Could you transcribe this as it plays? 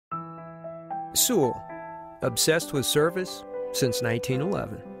Sewell, obsessed with service since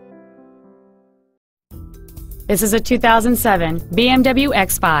 1911. This is a 2007 BMW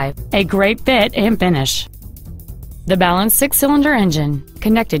X5, a great fit and finish. The balanced 6-cylinder engine,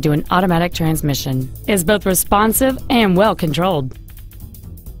 connected to an automatic transmission, is both responsive and well-controlled.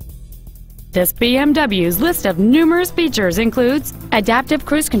 This BMW's list of numerous features includes adaptive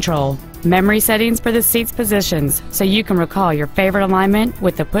cruise control, memory settings for the seat's positions so you can recall your favorite alignment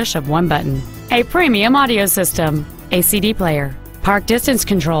with the push of one button, a premium audio system, a CD player, park distance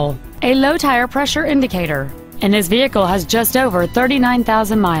control, a low tire pressure indicator, and this vehicle has just over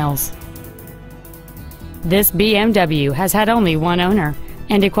 39,000 miles. This BMW has had only one owner,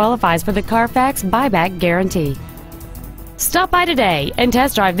 and it qualifies for the Carfax buyback guarantee. Stop by today and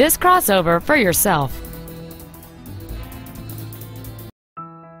test drive this crossover for yourself.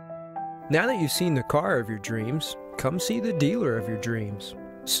 Now that you've seen the car of your dreams, come see the dealer of your dreams.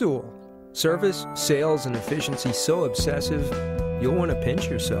 Sewell. Service, sales, and efficiency so obsessive, you'll want to pinch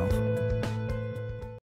yourself.